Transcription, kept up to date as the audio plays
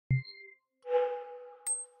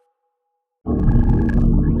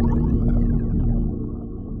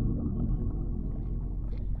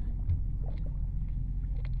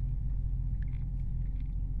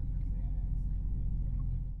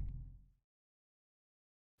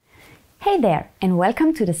Hey there, and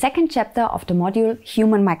welcome to the second chapter of the module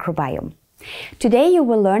Human Microbiome. Today you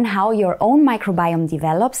will learn how your own microbiome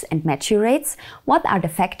develops and maturates, what are the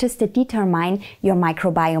factors that determine your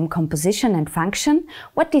microbiome composition and function,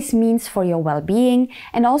 what this means for your well-being,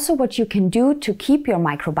 and also what you can do to keep your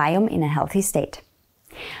microbiome in a healthy state.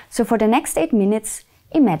 So for the next 8 minutes,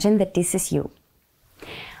 imagine that this is you.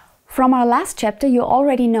 From our last chapter, you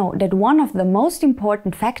already know that one of the most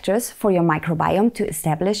important factors for your microbiome to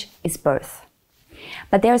establish is birth.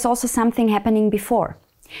 But there is also something happening before.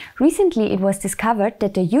 Recently, it was discovered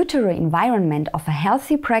that the uterine environment of a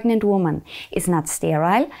healthy pregnant woman is not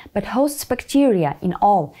sterile, but hosts bacteria in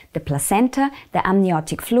all the placenta, the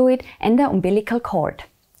amniotic fluid, and the umbilical cord.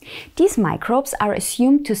 These microbes are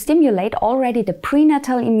assumed to stimulate already the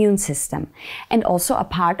prenatal immune system, and also a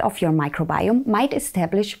part of your microbiome might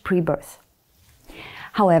establish pre-birth.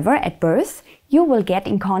 However, at birth, you will get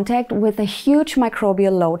in contact with a huge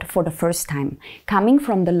microbial load for the first time, coming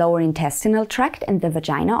from the lower intestinal tract and the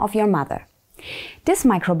vagina of your mother. This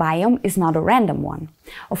microbiome is not a random one.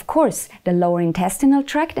 Of course, the lower intestinal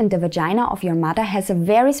tract and the vagina of your mother has a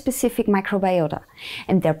very specific microbiota,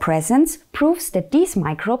 and their presence proves that these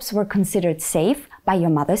microbes were considered safe by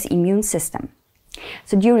your mother's immune system.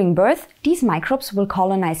 So during birth, these microbes will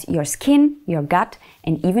colonize your skin, your gut,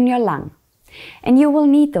 and even your lung. And you will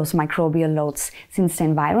need those microbial loads, since the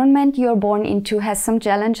environment you are born into has some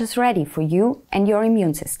challenges ready for you and your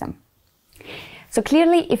immune system. So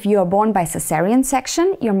clearly, if you are born by cesarean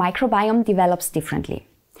section, your microbiome develops differently.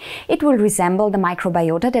 It will resemble the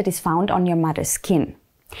microbiota that is found on your mother's skin.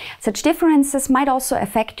 Such differences might also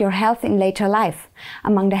affect your health in later life.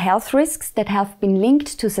 Among the health risks that have been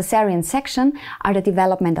linked to cesarean section are the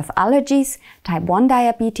development of allergies, type 1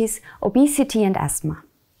 diabetes, obesity and asthma.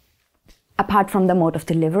 Apart from the mode of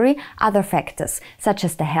delivery, other factors, such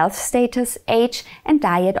as the health status, age and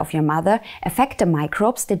diet of your mother, affect the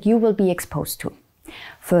microbes that you will be exposed to.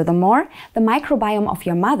 Furthermore, the microbiome of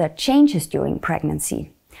your mother changes during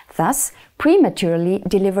pregnancy. Thus, prematurely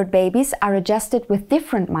delivered babies are adjusted with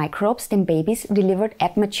different microbes than babies delivered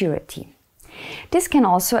at maturity. This can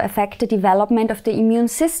also affect the development of the immune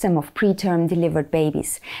system of preterm delivered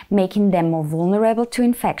babies, making them more vulnerable to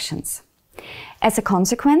infections. As a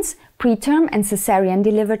consequence, preterm and cesarean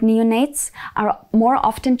delivered neonates are more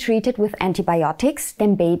often treated with antibiotics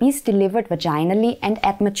than babies delivered vaginally and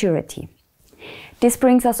at maturity. This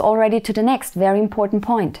brings us already to the next very important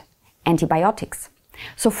point: antibiotics.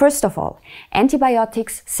 So first of all,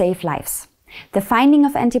 antibiotics save lives. The finding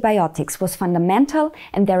of antibiotics was fundamental,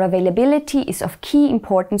 and their availability is of key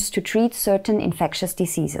importance to treat certain infectious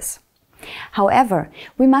diseases. However,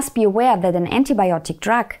 we must be aware that an antibiotic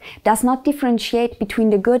drug does not differentiate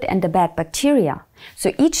between the good and the bad bacteria.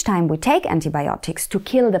 So each time we take antibiotics to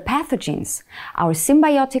kill the pathogens, our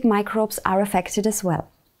symbiotic microbes are affected as well.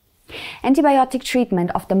 Antibiotic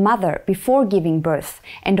treatment of the mother before giving birth,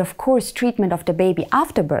 and of course treatment of the baby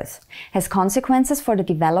after birth, has consequences for the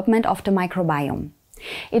development of the microbiome.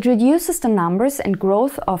 It reduces the numbers and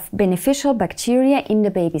growth of beneficial bacteria in the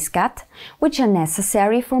baby's gut, which are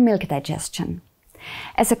necessary for milk digestion.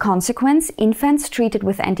 As a consequence, infants treated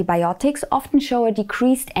with antibiotics often show a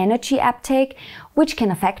decreased energy uptake, which can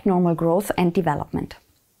affect normal growth and development.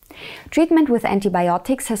 Treatment with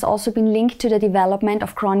antibiotics has also been linked to the development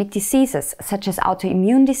of chronic diseases, such as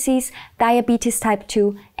autoimmune disease, diabetes type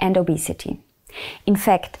 2, and obesity. In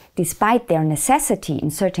fact, despite their necessity in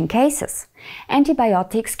certain cases,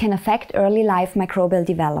 antibiotics can affect early life microbial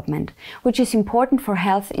development, which is important for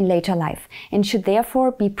health in later life and should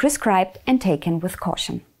therefore be prescribed and taken with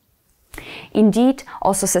caution. Indeed,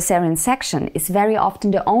 also cesarean section is very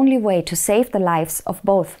often the only way to save the lives of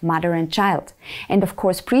both mother and child. And of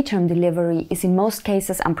course, preterm delivery is in most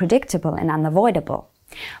cases unpredictable and unavoidable.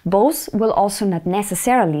 Both will also not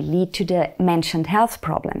necessarily lead to the mentioned health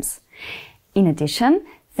problems. In addition,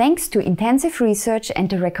 thanks to intensive research and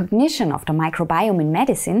the recognition of the microbiome in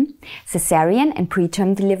medicine, cesarean and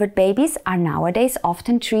preterm delivered babies are nowadays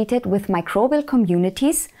often treated with microbial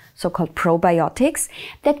communities, so-called probiotics,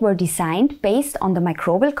 that were designed based on the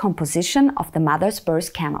microbial composition of the mother's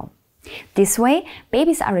birth canal. This way,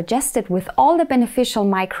 babies are adjusted with all the beneficial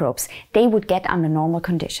microbes they would get under normal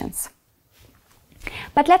conditions.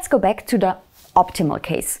 But let's go back to the optimal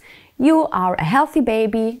case. You are a healthy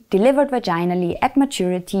baby, delivered vaginally at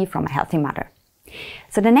maturity from a healthy mother.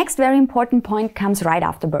 So the next very important point comes right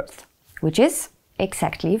after birth, which is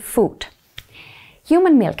exactly food.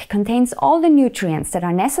 Human milk contains all the nutrients that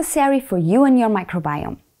are necessary for you and your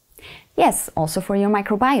microbiome. Yes, also for your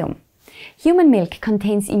microbiome. Human milk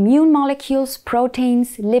contains immune molecules,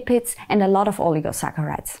 proteins, lipids, and a lot of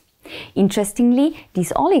oligosaccharides. Interestingly,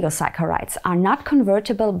 these oligosaccharides are not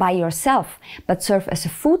convertible by yourself, but serve as a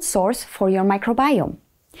food source for your microbiome.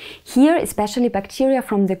 Here, especially bacteria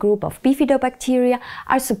from the group of bifidobacteria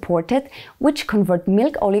are supported, which convert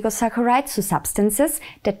milk oligosaccharides to substances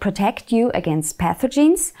that protect you against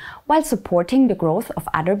pathogens while supporting the growth of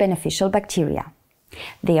other beneficial bacteria.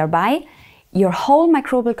 Thereby, your whole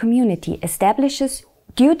microbial community establishes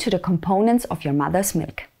due to the components of your mother's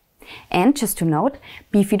milk. And just to note,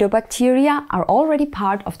 bifidobacteria are already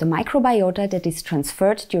part of the microbiota that is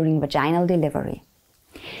transferred during vaginal delivery.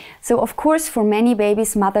 So of course, for many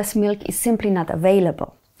babies, mother's milk is simply not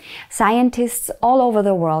available. Scientists all over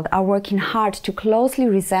the world are working hard to closely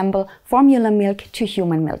resemble formula milk to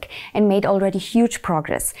human milk and made already huge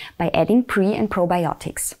progress by adding pre- and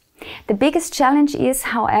probiotics. The biggest challenge is,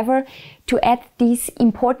 however, to add these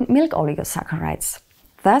important milk oligosaccharides.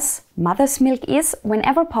 Thus, mother's milk is,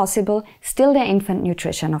 whenever possible, still the infant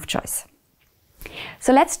nutrition of choice.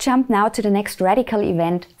 So let's jump now to the next radical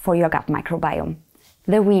event for your gut microbiome.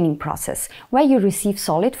 The weaning process, where you receive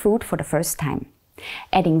solid food for the first time.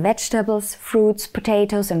 Adding vegetables, fruits,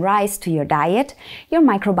 potatoes and rice to your diet, your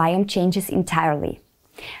microbiome changes entirely.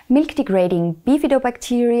 Milk-degrading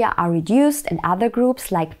bifidobacteria are reduced and other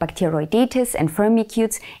groups like Bacteroidetes and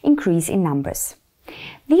Firmicutes increase in numbers.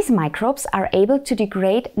 These microbes are able to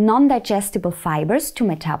degrade non-digestible fibers to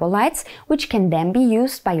metabolites, which can then be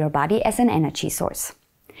used by your body as an energy source.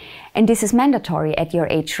 And this is mandatory at your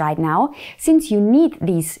age right now, since you need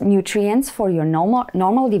these nutrients for your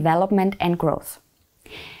normal development and growth.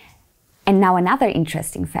 And now another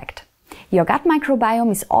interesting fact. Your gut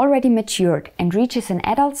microbiome is already matured and reaches an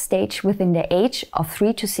adult stage within the age of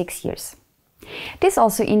 3 to 6 years. This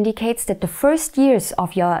also indicates that the first years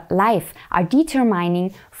of your life are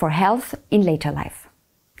determining for health in later life.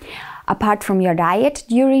 Apart from your diet,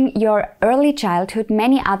 during your early childhood,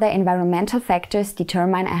 many other environmental factors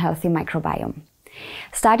determine a healthy microbiome.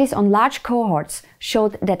 Studies on large cohorts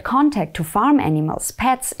showed that contact to farm animals,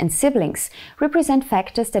 pets and siblings represent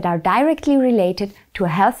factors that are directly related to a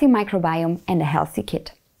healthy microbiome and a healthy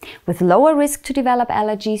kid, with lower risk to develop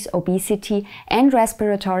allergies, obesity and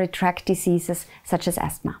respiratory tract diseases such as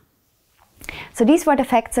asthma. So these were the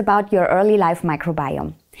facts about your early life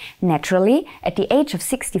microbiome. Naturally, at the age of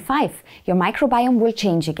 65, your microbiome will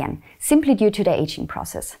change again, simply due to the aging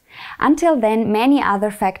process. Until then, many other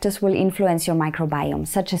factors will influence your microbiome,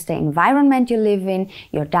 such as the environment you live in,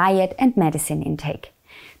 your diet and medicine intake.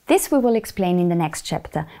 This we will explain in the next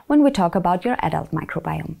chapter when we talk about your adult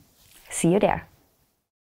microbiome. See you there!